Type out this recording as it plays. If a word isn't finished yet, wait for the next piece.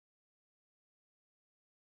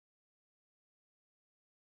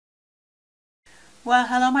Well,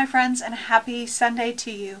 hello my friends and happy Sunday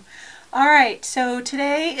to you. Alright, so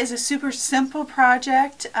today is a super simple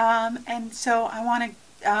project and so I want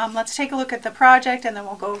to, let's take a look at the project and then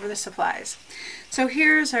we'll go over the supplies. So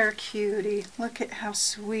here's our cutie. Look at how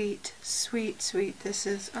sweet, sweet, sweet this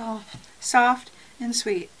is. Oh, soft and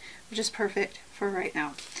sweet, which is perfect for right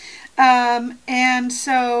now.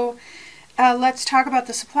 Let's talk about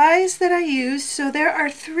the supplies that I use. So there are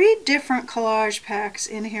 3 different collage packs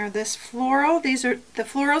in here. This floral, the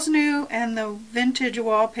floral's new, and the vintage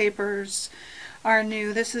wallpapers are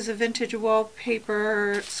new. This is a vintage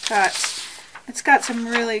wallpaper. It's got some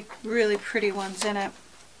really, really pretty ones in it.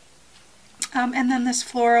 And then this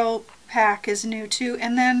floral pack is new too.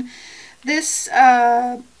 And then this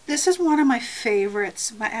is one of my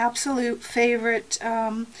favorites, my absolute favorite.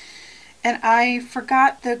 And I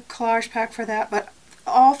forgot the collage pack for that, but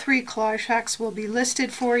all 3 collage packs will be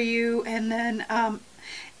listed for you, and then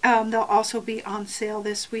they'll also be on sale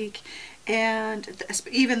this week, and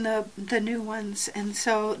even the new ones. And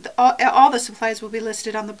so all the supplies will be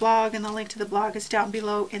listed on the blog, and the link to the blog is down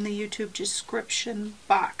below in the YouTube description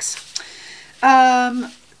box.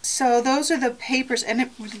 So those are the papers,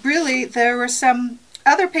 and really there were some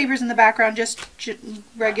other papers in the background, just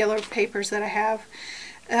regular papers that I have.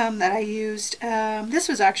 That I used. This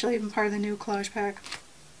was actually even part of the new collage pack.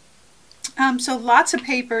 So lots of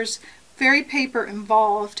papers, very paper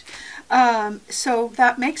involved. So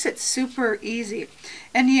that makes it super easy.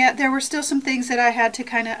 And yet there were still some things that I had to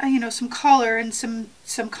kind of, some color and some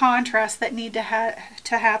contrast that need to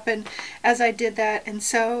happen as I did that. And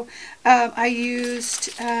so I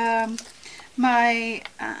used my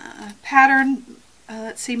pattern.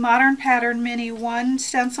 Let's see, Modern Pattern Mini 1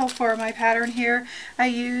 stencil for my pattern here. I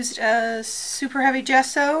used a super heavy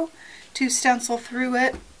gesso to stencil through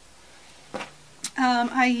it.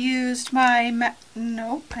 I used my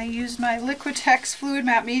Liquitex Fluid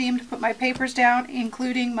Matte Medium to put my papers down,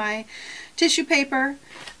 including my tissue paper.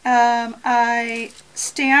 I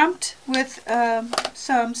stamped with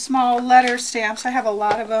some small letter stamps. I have a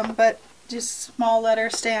lot of them, but just small letter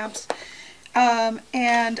stamps.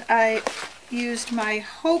 And I used my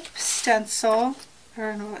Hope stencil,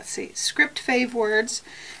 or no, let's see, Script Fave Words,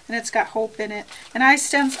 and it's got hope in it. And I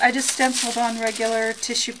just stenciled on regular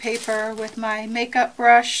tissue paper with my makeup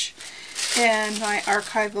brush and my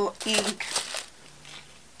archival ink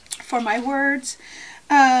for my words.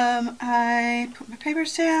 I put my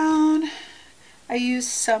papers down. I used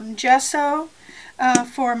some gesso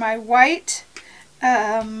for my white.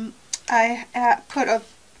 I put a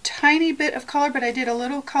tiny bit of color, but I did a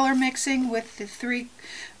little color mixing with the 3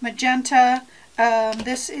 magenta.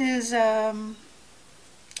 This is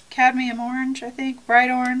cadmium orange, I think, bright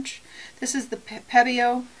orange. This is the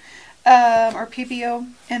Pebeo or PBO,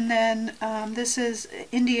 and then this is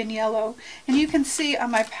Indian yellow. And you can see on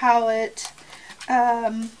my palette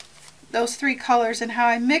those 3 colors and how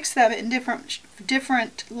I mix them in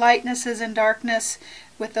different lightnesses and darkness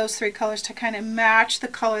with those 3 colors to kind of match the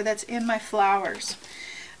color that's in my flowers.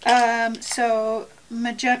 So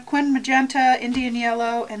Quin Magenta, Indian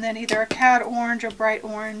Yellow, and then either a Cad Orange or Bright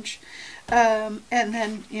Orange, and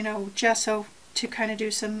then, gesso to kind of do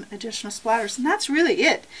some additional splatters. And that's really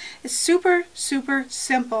it. It's super, super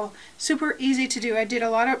simple, super easy to do. I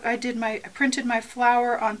printed my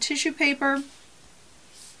flower on tissue paper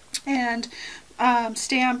and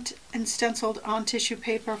stamped and stenciled on tissue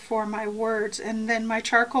paper for my words. And then my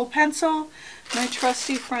charcoal pencil, my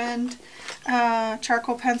trusty friend,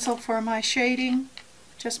 charcoal pencil for my shading,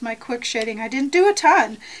 just my quick shading. I didn't do a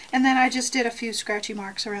ton, and then I just did a few scratchy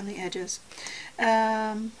marks around the edges.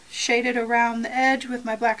 Shaded around the edge with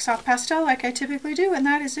my black soft pastel like I typically do, and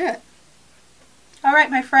that is it. Alright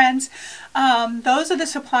my friends, those are the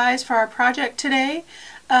supplies for our project today.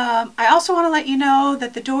 I also want to let you know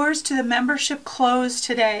that the doors to the membership close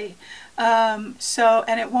today, and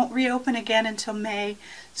it won't reopen again until May,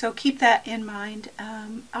 so keep that in mind.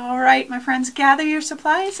 Alright my friends, gather your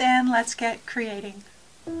supplies and let's get creating.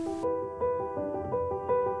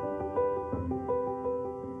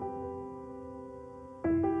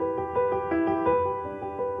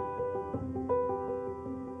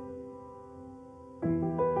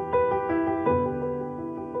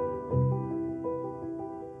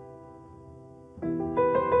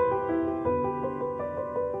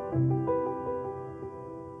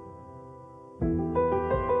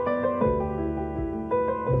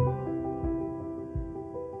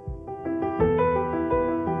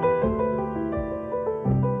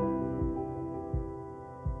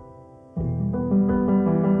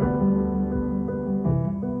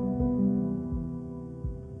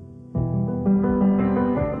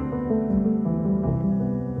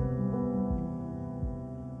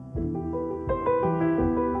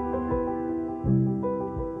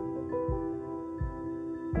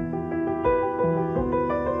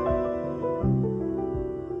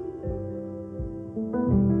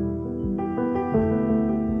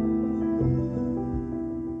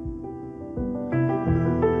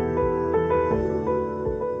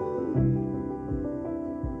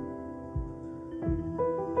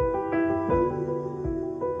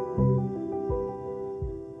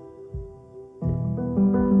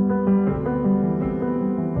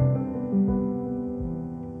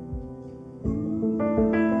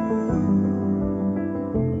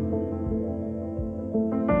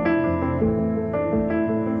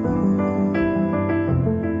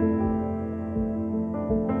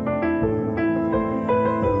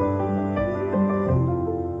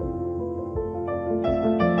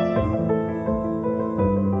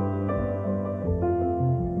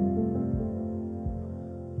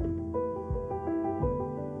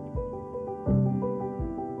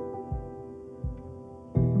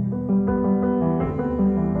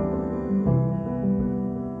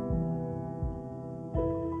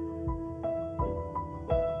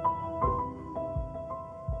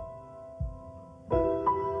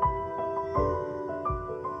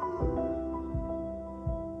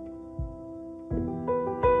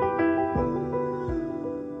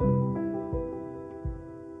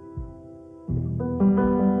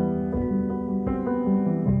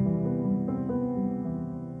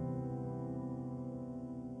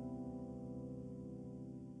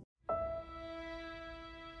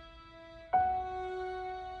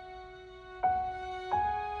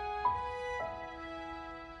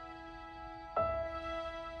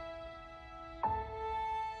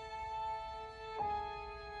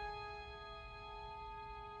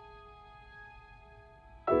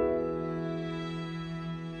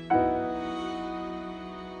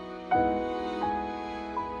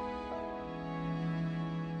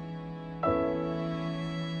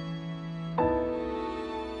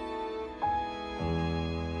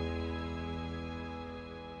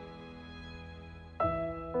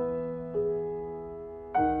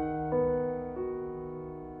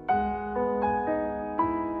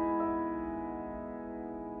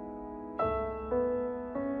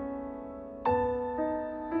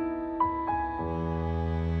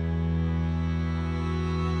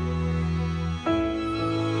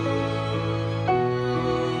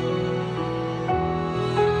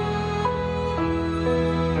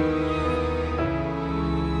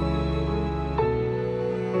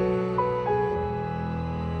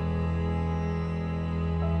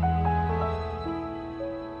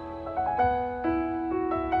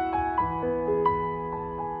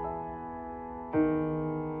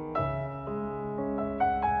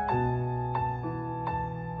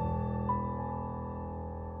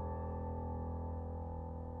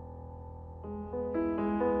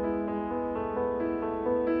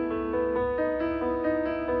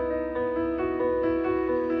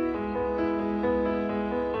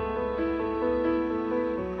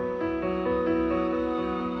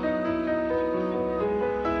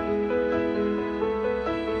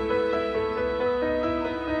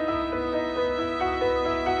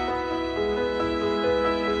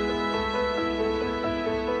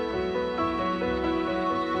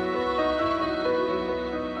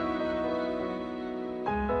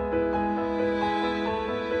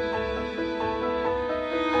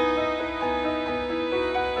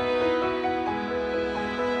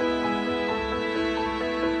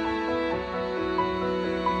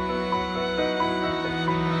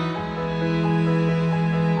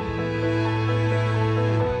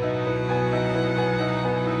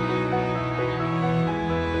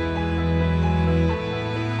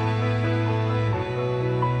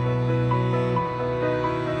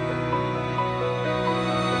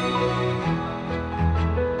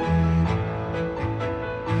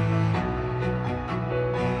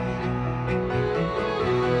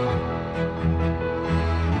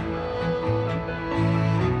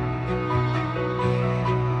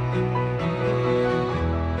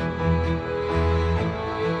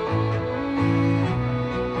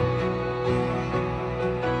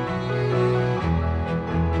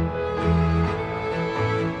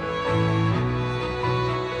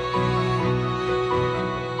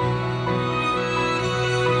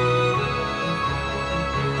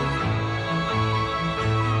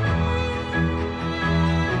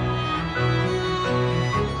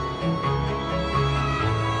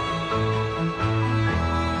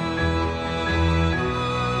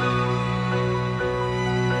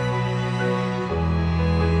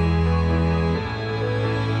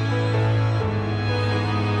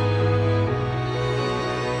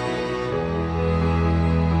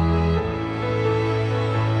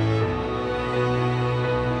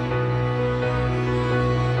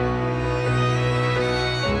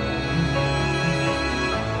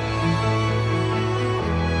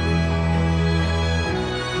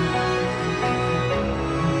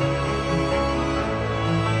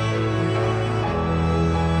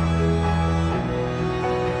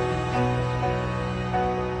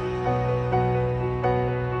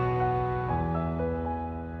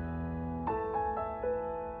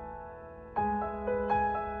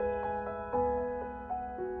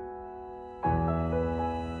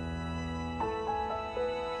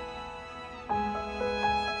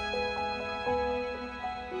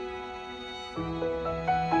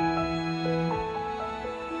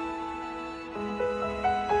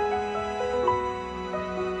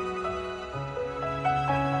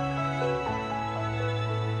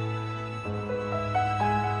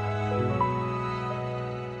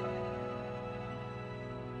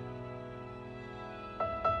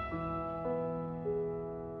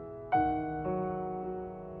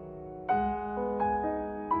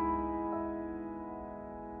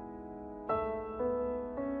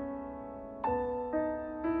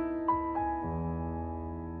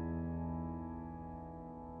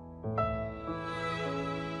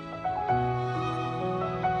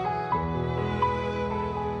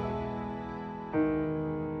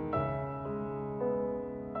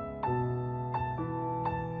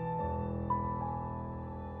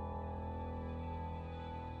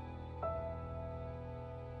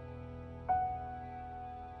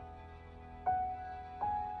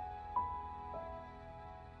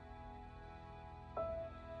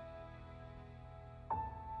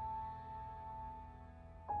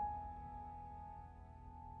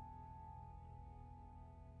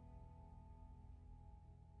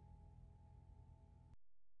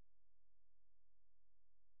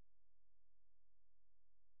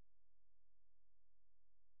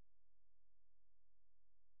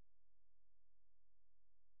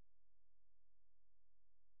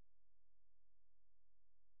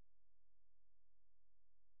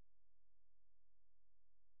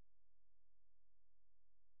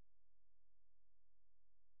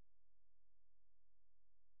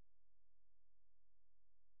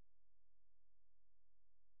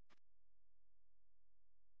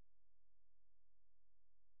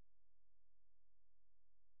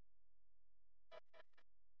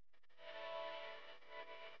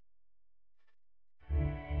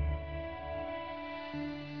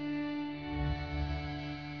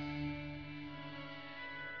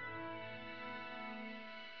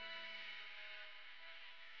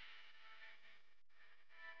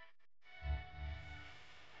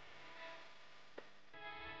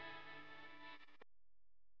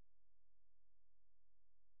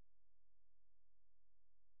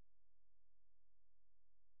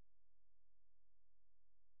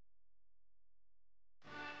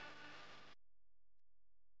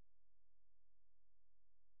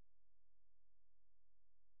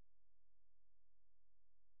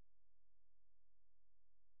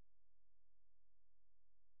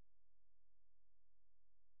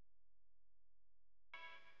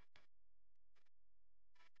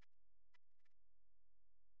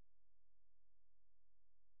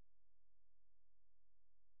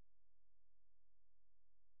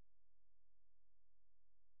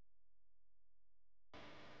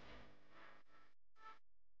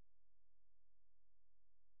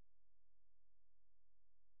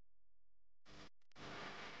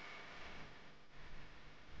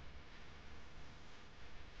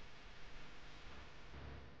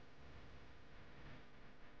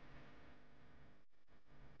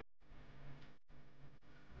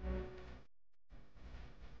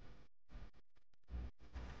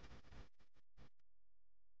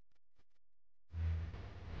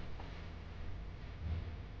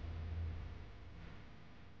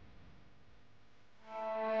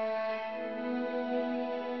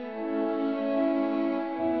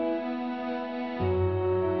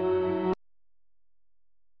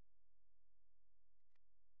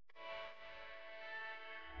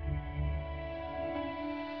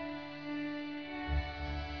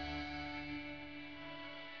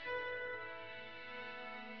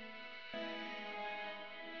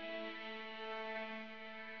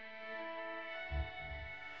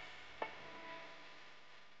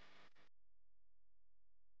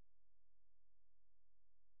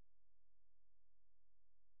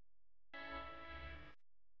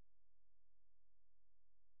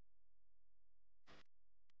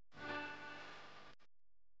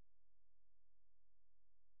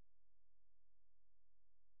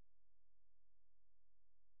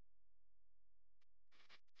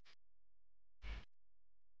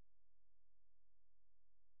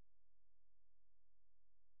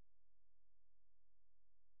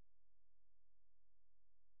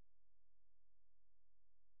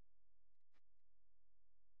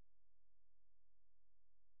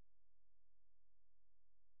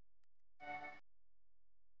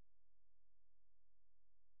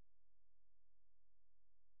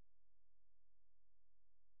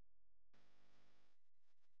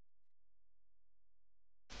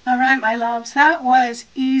 right, my loves, that was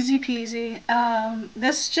easy peasy.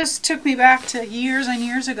 This just took me back to years and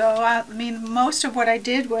years ago. I mean, most of what I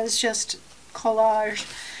did was just collage.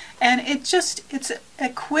 And it's a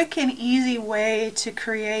quick and easy way to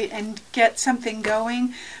create and get something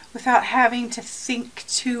going without having to think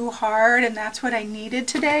too hard, and that's what I needed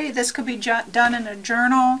today. This could be done in a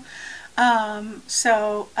journal. Let's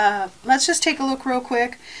just take a look real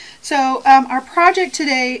quick. So our project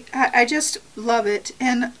today, I just love it,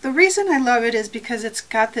 and the reason I love it is because it's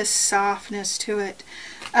got this softness to it.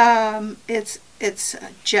 It's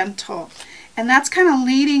gentle. And that's kind of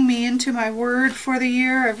leading me into my word for the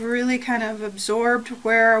year. I've really kind of absorbed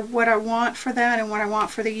what I want for that and what I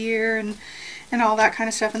want for the year and all that kind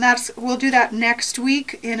of stuff. And we'll do that next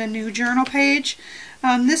week in a new journal page.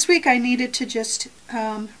 This week I needed to just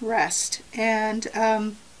rest. And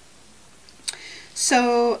I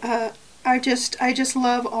just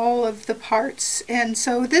love all of the parts. And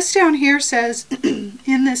so this down here says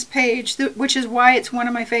in this page, which is why it's one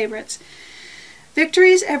of my favorites,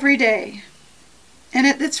 victories every day. And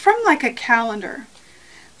it's from like a calendar.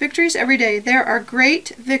 Victories every day. There are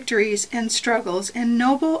great victories and struggles and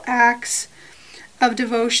noble acts of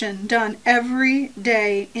devotion done every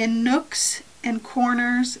day in nooks and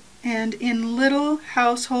corners and in little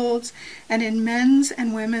households and in men's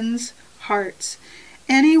and women's hearts,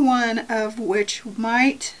 any one of which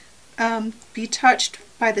might be touched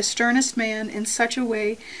by the sternest man in such a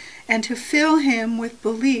way, and to fill him with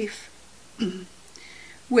belief,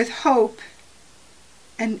 with hope,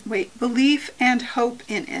 belief and hope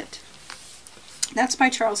in it. That's by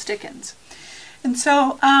Charles Dickens. And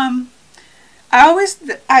so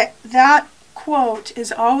that quote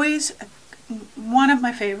is always one of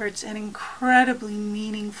my favorites and incredibly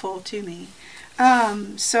meaningful to me.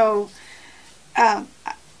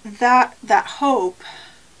 That hope,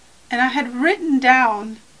 and I had written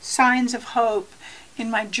down signs of hope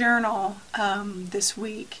in my journal this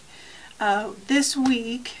week. This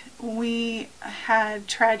week we had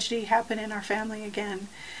tragedy happen in our family again,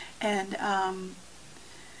 and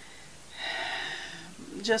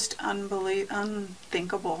just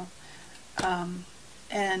unthinkable.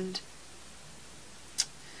 And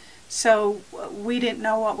so we didn't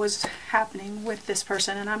know what was happening with this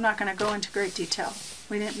person, and I'm not going to go into great detail.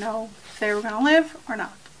 We didn't know if they were going to live or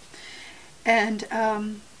not. And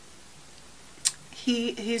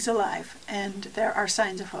he's alive, and there are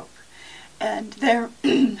signs of hope. And there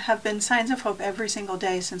have been signs of hope every single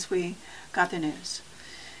day since we got the news.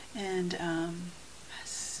 And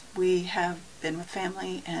we have been with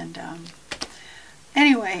family. And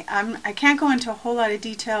anyway, I can't go into a whole lot of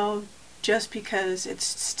detail just because it's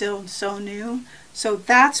still so new. So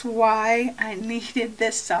that's why I needed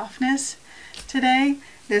this softness today,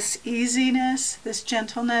 this easiness, this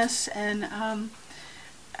gentleness. And I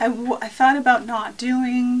thought about not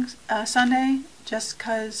doing Sunday, just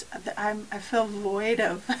because I feel void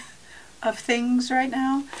of things right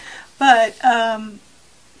now. But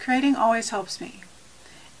creating always helps me.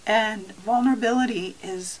 And vulnerability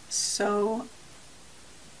is so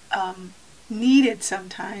needed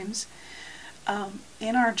sometimes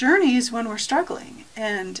in our journeys when we're struggling.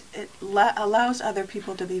 And it allows other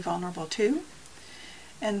people to be vulnerable too.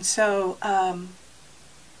 And so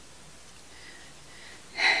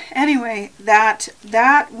anyway, that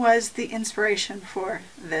was the inspiration for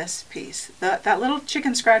this piece. That little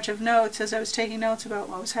chicken scratch of notes as I was taking notes about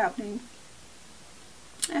what was happening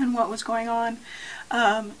and what was going on.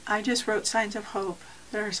 I just wrote signs of hope.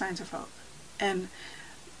 There are signs of hope. And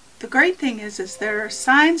the great thing is there are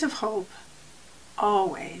signs of hope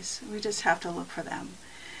always. We just have to look for them.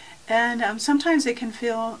 And sometimes it can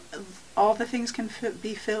feel, all the things can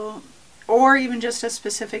feel, or even just a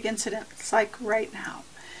specific incident, it's like right now,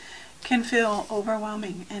 can feel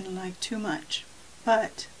overwhelming and like too much.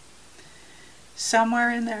 But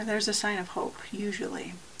somewhere in there, there's a sign of hope,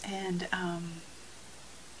 usually. And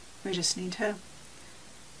we just need to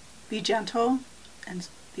be gentle and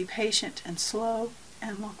be patient and slow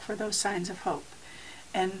and look for those signs of hope.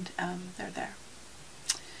 And they're there.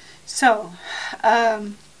 So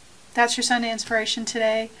that's your Sunday inspiration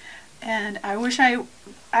today. And I wish I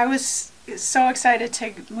was so excited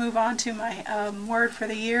to move on to my word for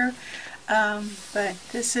the year. But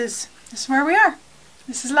this is where we are.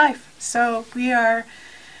 This is life. So we are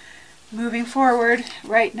moving forward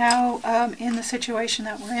right now in the situation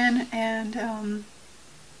that we're in, and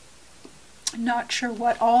not sure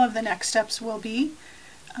what all of the next steps will be.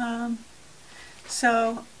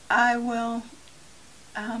 So I will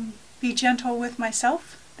be gentle with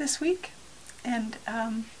myself this week, and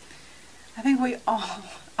I think we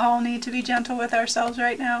all need to be gentle with ourselves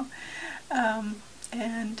right now.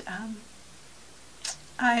 And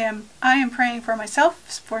I am praying for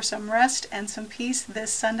myself for some rest and some peace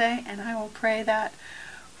this Sunday, and I will pray that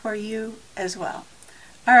for you as well.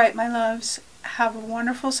 All right, my loves, have a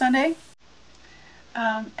wonderful Sunday,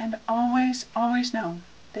 and always, always know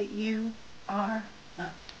that you are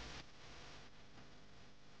loved.